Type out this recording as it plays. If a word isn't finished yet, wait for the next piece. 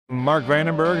Mark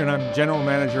Vandenberg, and I'm General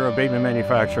Manager of Bateman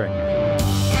Manufacturing.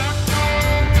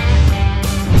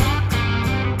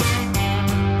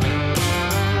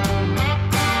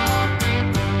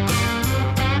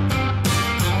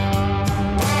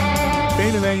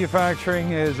 Bateman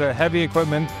Manufacturing is a heavy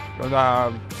equipment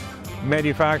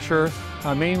manufacturer,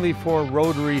 mainly for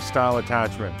rotary style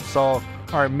attachment. So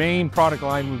our main product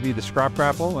line would be the scrap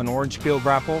grapple, an orange peel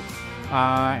grapple,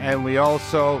 and we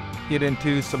also get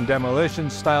into some demolition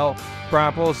style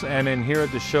grapples, and then here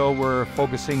at the show we're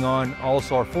focusing on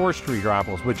also our forestry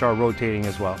grapples, which are rotating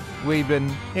as well. We've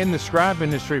been in the scrap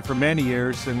industry for many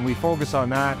years and we focus on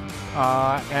that,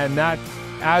 and that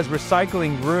as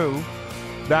recycling grew,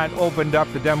 that opened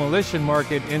up the demolition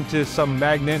market into some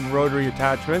magnet and rotary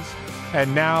attachments.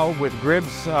 And now with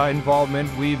Grib's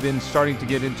involvement, we've been starting to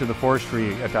get into the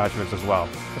forestry attachments as well.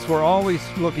 So we're always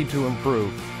looking to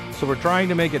improve. So we're trying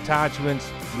to make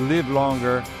attachments live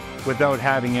longer without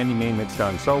having any maintenance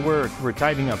done. So we're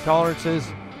tightening up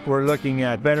tolerances. We're looking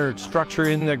at better structure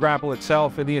in the grapple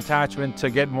itself and the attachment to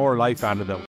get more life out of them.